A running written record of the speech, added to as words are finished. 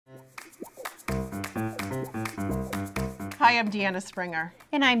Hi, I'm Deanna Springer.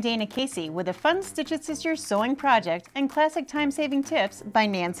 And I'm Dana Casey with a fun Stitch It Sister sewing project and classic time-saving tips by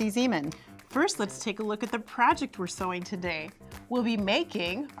Nancy Zieman. First, let's take a look at the project we're sewing today. We'll be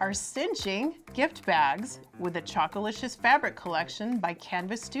making our cinching gift bags with the Chocolicious fabric collection by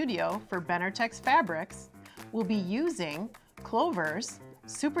Canvas Studio for Benartex Fabrics. We'll be using Clover's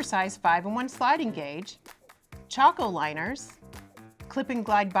supersized 5-in-1 sliding gauge, Choco liners, Clip and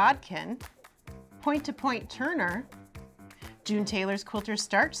Glide bodkin, point-to-point turner, June Taylor's Quilter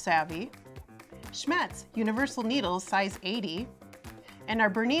Starch Savvy, Schmetz Universal Needles size 80, and our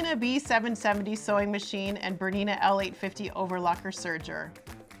BERNINA B770 sewing machine and BERNINA L850 Overlocker Serger.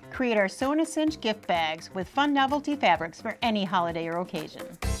 Create our Sew-In-A-Cinch gift bags with fun novelty fabrics for any holiday or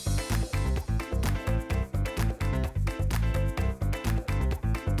occasion.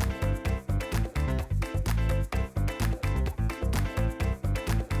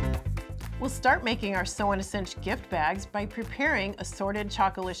 We'll start making our Sew-In-A-Cinch gift bags by preparing assorted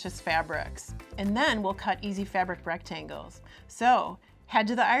Chocolicious fabrics. And then we'll cut easy fabric rectangles. So head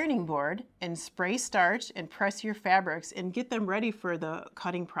to the ironing board and spray starch and press your fabrics and get them ready for the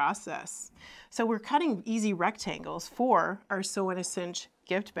cutting process. So we're cutting easy rectangles for our Sew-In-A-Cinch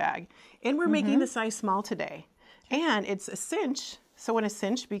gift bag. And we're making the size small today. And it's a cinch,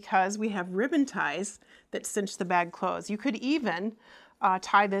 Sew-In-A-Cinch, because we have ribbon ties that cinch the bag closed. You could even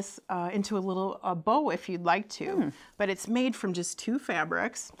tie this into a little bow if you'd like to, but it's made from just 2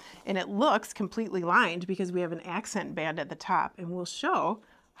 fabrics and it looks completely lined because we have an accent band at the top, and we'll show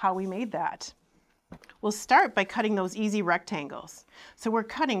how we made that. We'll start by cutting those easy rectangles. So we're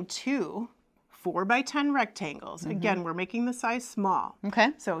cutting 2 4x10 rectangles. Again, we're making the size small.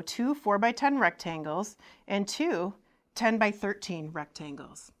 Okay. So 2 4x10 rectangles and 2 10x13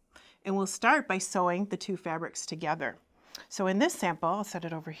 rectangles. And we'll start by sewing the 2 fabrics together. So in this sample, I'll set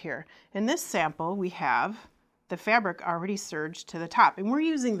it over here. In this sample, we have the fabric already serged to the top, and we're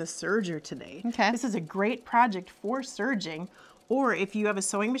using the serger today. Okay. This is a great project for serging, or if you have a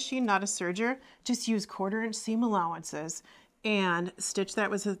sewing machine, not a serger, just use 1/4-inch seam allowances and stitch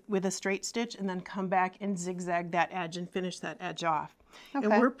that with a straight stitch, and then come back and zigzag that edge and finish that edge off. Okay.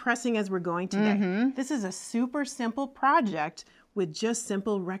 And we're pressing as we're going today. This is a super simple project with just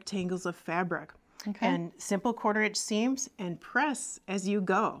simple rectangles of fabric. Okay. And simple 1/4-inch seams, and press as you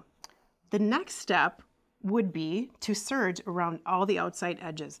go. The next step would be to serge around all the outside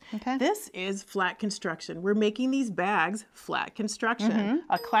edges. Okay. This is flat construction. We're making these bags flat construction,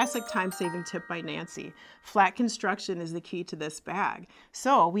 a classic time-saving tip by Nancy. Flat construction is the key to this bag.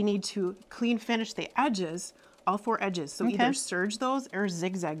 So we need to clean finish the edges, all 4 edges. So either serge those or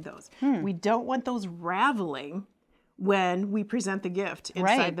zigzag those. We don't want those raveling when we present the gift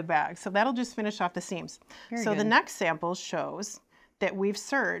inside the bag. So that'll just finish off the seams. Very so good. the next sample shows that we've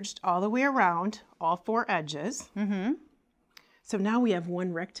serged all the way around all 4 edges. So now we have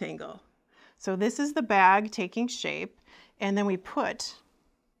 1 rectangle. So this is the bag taking shape, and then we put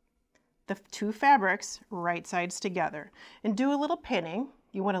the 2 fabrics right sides together and do a little pinning.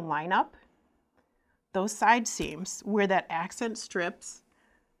 You want to line up those side seams where that accent strips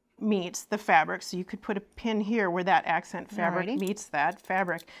meets the fabric. So you could put a pin here where that accent fabric meets that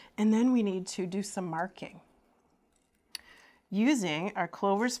fabric. And then we need to do some marking. Using our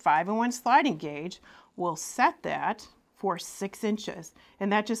Clover's 5-in-1 sliding gauge, we'll set that for 6 inches.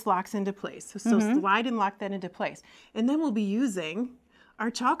 And that just locks into place. So slide and lock that into place. And then we'll be using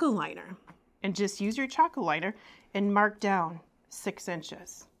our Choco liner. And just use your Choco liner and mark down 6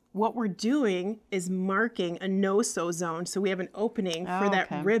 inches. What we're doing is marking a no-sew zone, so we have an opening for that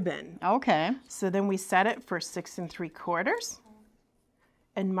ribbon. Okay. So then we set it for 6 3/4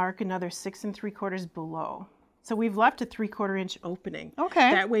 and mark another 6 3/4 below. So we've left a 3/4-inch opening.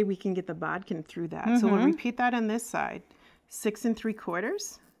 Okay. That way we can get the bodkin through that. So we'll repeat that on this side. 6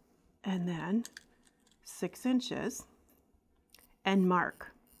 3/4 and then 6 inches and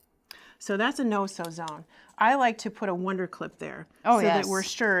mark. So that's a no-sew zone. I like to put a wonder clip there so that we're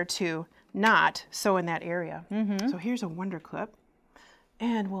sure to not sew in that area. So here's a wonder clip,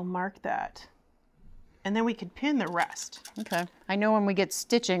 and we'll mark that. And then we could pin the rest. Okay. I know when we get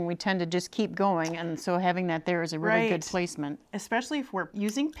stitching, we tend to just keep going, and so having that there is a really good placement. Especially if we're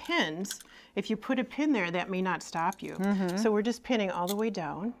using pins, if you put a pin there, that may not stop you. So we're just pinning all the way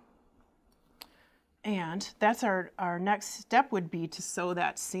down. And that's our next step would be to sew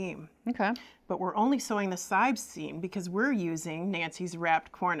that seam. Okay. But we're only sewing the side seam because we're using Nancy's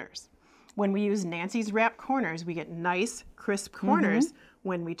wrapped corners. When we use Nancy's wrapped corners, we get nice, crisp corners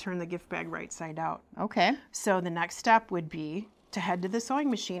when we turn the gift bag right side out. Okay. So the next step would be to head to the sewing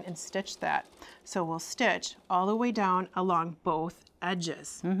machine and stitch that. So we'll stitch all the way down along both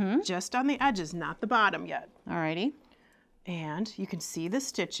edges. Just on the edges, not the bottom yet. Alrighty. And you can see the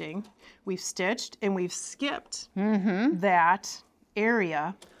stitching. We've stitched and we've skipped that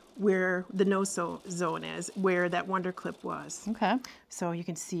area where the no-sew zone is, where that wonder clip was. Okay. So you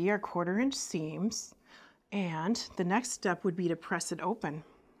can see our 1/4 inch seams, and the next step would be to press it open.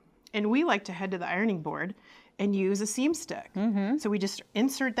 And we like to head to the ironing board and use a seam stick. So we just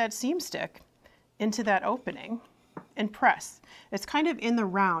insert that seam stick into that opening and press. It's kind of in the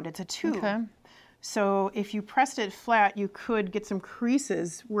round, it's a tube. Okay. So if you pressed it flat, you could get some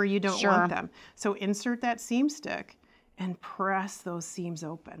creases where you don't want them. So insert that seam stick and press those seams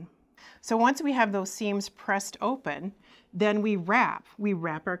open. So once we have those seams pressed open, then we wrap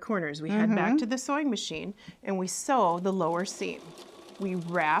our corners. We head back to the sewing machine and we sew the lower seam. We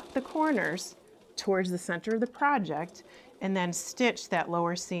wrap the corners towards the center of the project and then stitch that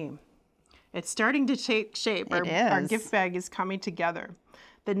lower seam. It's starting to take shape. Our gift bag is coming together.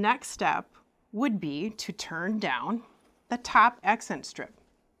 The next step would be to turn down the top accent strip.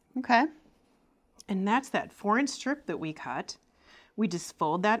 Okay. And that's that 4-inch strip that we cut. We just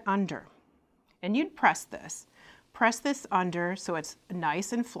fold that under. And you'd press this. Press this under so it's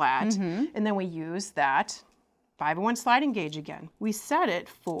nice and flat. And then we use that 5/1 sliding gauge again. We set it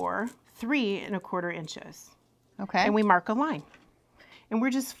for 3 1/4 inches. Okay. And we mark a line. And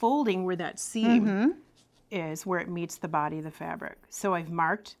we're just folding where that seam is, where it meets the body of the fabric. So I've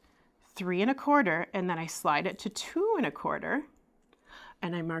marked 3 1/4, and then I slide it to 2 1/4,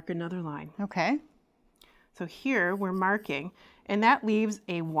 and I mark another line. Okay. So here we're marking, and that leaves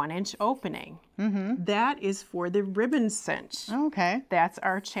a 1-inch opening. That is for the ribbon cinch. Okay. That's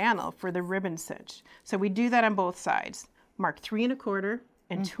our channel for the ribbon cinch. So we do that on both sides. Mark 3 1/4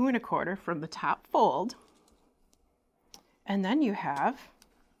 and 2 1/4 from the top fold. And then you have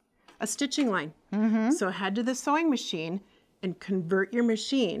a stitching line. So head to the sewing machine and convert your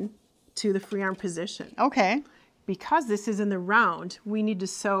machine to the free arm position. Okay. Because this is in the round, we need to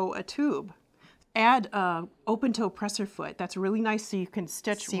sew a tube. Add a open toe presser foot. That's really nice so you can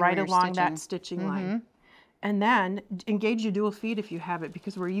stitch right along that stitching line. And then engage your dual feed if you have it,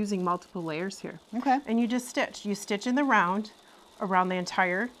 because we're using multiple layers here. Okay. And you just stitch. You stitch in the round around the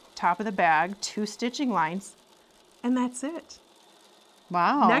entire top of the bag, 2 stitching lines, and that's it.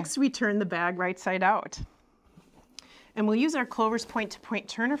 Wow. Next, we turn the bag right side out. And we'll use our Clover's point-to-point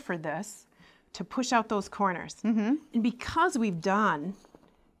turner for this to push out those corners. And because we've done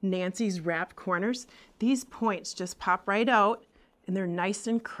Nancy's wrapped corners, these points just pop right out and they're nice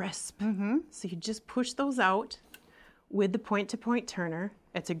and crisp. So you just push those out with the point-to-point turner.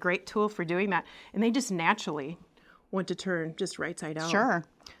 It's a great tool for doing that. And they just naturally want to turn just right side out. Sure.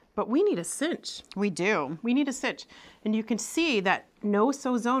 But we need a cinch. We do. We need a cinch. And you can see that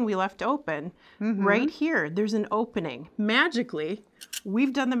no-sew zone we left open. Right here, there's an opening. Magically,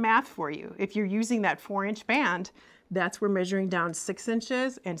 we've done the math for you. If you're using that 4-inch band, that's where measuring down 6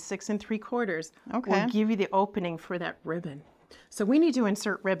 inches and 6 3/4 will give you the opening for that ribbon. So we need to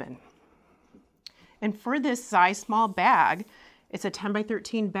insert ribbon. And for this size small bag, it's a 10 by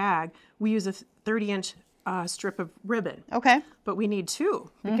 13 bag, we use a 30-inch strip of ribbon. Okay. But we need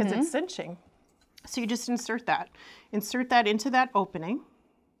 2 because it's cinching. So you just insert that. Insert that into that opening.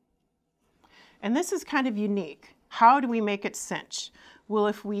 And this is kind of unique. How do we make it cinch? Well,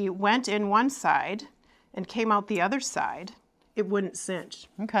 if we went in one side and came out the other side, it wouldn't cinch.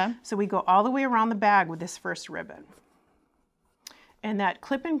 Okay. So we go all the way around the bag with this first ribbon. And that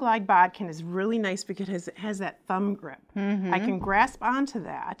clip and glide bodkin is really nice because it has that thumb grip. I can grasp onto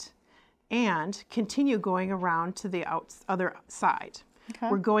that and continue going around to the other side. Okay.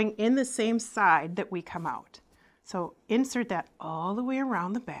 We're going in the same side that we come out. So insert that all the way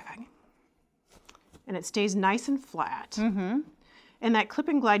around the bag. And it stays nice and flat. And that clip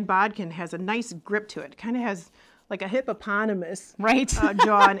and glide bodkin has a nice grip to it. It kind of has like a hippopotamus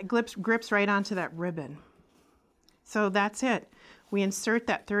jaw, and it grips right onto that ribbon. So that's it. We insert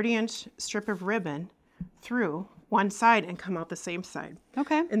that 30-inch strip of ribbon through one side and come out the same side.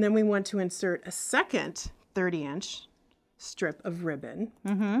 Okay. And then we want to insert a second 30-inch strip of ribbon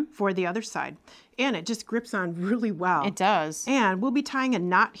for the other side. And it just grips on really well. It does. And we'll be tying a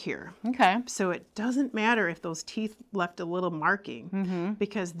knot here. Okay. So it doesn't matter if those teeth left a little marking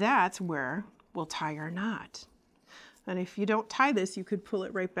because that's where we'll tie our knot. And if you don't tie this, you could pull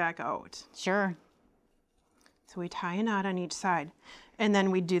it right back out. Sure. So we tie a knot on each side. And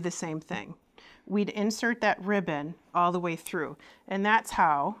then we do the same thing. We'd insert that ribbon all the way through. And that's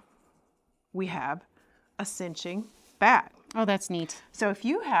how we have a cinching bag. Oh, that's neat. So if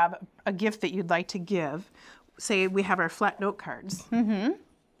you have a gift that you'd like to give, say we have our flat note cards.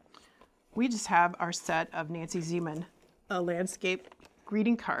 We just have our set of Nancy Zieman landscape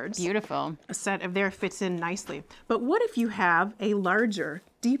greeting cards. Beautiful. A set of there fits in nicely. But what if you have a larger,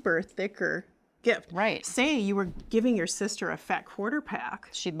 deeper, thicker gift? Right. Say you were giving your sister a fat quarter pack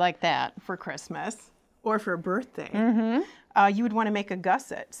She'd like that. for Christmas or for a birthday. You would want to make a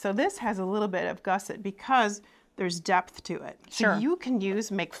gusset. So this has a little bit of gusset because there's depth to it. Sure. So you can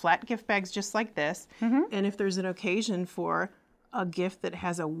make flat gift bags just like this. And if there's an occasion for a gift that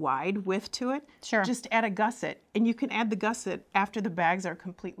has a wide width to it, Sure. just add a gusset. And you can add the gusset after the bags are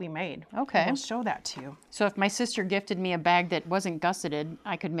completely made. Okay. And we'll show that to you. So if my sister gifted me a bag that wasn't gusseted,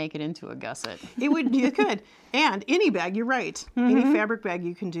 I could make it into a gusset. You could. And any bag, you're right. Any fabric bag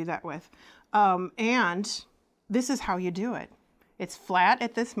you can do that with. And this is how you do it. It's flat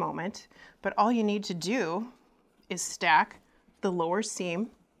at this moment, but all you need to do is stack the lower seam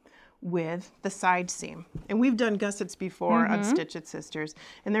with the side seam. And we've done gussets before on Stitch It Sisters,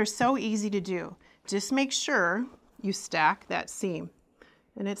 and they're so easy to do. Just make sure you stack that seam.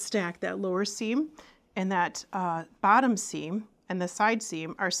 And it's stacked, that lower seam and that bottom seam and the side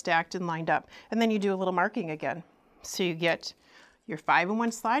seam are stacked and lined up. And then you do a little marking again. So you get your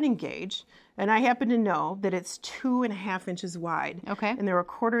 5-in-1 sliding gauge, and I happen to know that it's 2.5 inches wide. Okay. And there are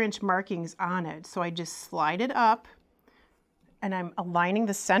 1/4 inch markings on it. So I just slide it up, and I'm aligning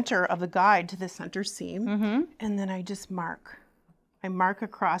the center of the guide to the center seam, and then I just mark. I mark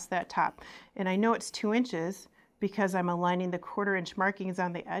across that top. And I know it's 2 inches because I'm aligning the 1/4 inch markings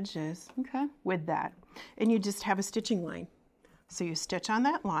on the edges Okay. with that. And you just have a stitching line. So you stitch on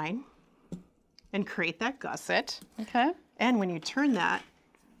that line and create that gusset. Okay. And when you turn that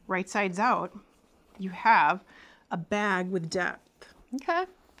right sides out, you have a bag with depth. Okay.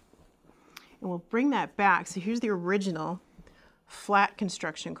 And we'll bring that back. So here's the original flat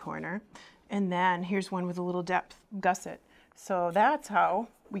construction corner. And then here's one with a little depth gusset. So that's how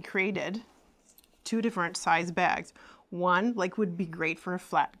we created 2 different size bags. One like would be great for a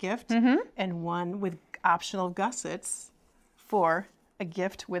flat gift, and one with optional gussets for a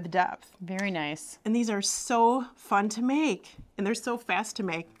gift with depth. Very nice. And these are so fun to make, and they're so fast to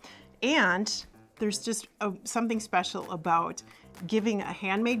make. And there's just something special about giving a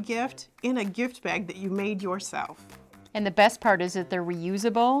handmade gift in a gift bag that you made yourself. And the best part is that they're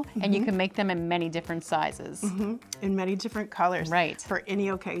reusable, and you can make them in many different sizes. In many different colors. Right. For any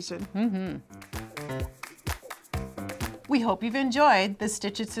occasion. We hope you've enjoyed the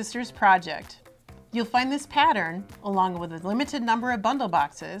Stitch It Sisters project. You'll find this pattern, along with a limited number of bundle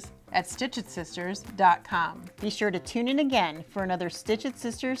boxes, at stitchitsisters.com. Be sure to tune in again for another Stitch It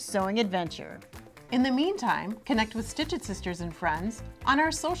Sisters sewing adventure. In the meantime, connect with Stitch It Sisters and friends on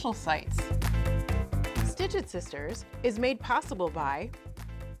our social sites. Stitch It Sisters is made possible by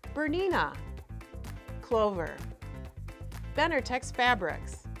BERNINA, Clover, Benartex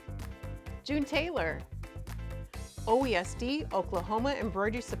Fabrics, June Taylor, OESD Oklahoma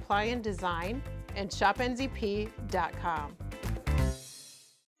Embroidery Supply and Design, and shopnzp.com.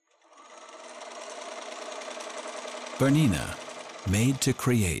 BERNINA, made to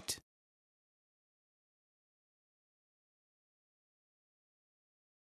create.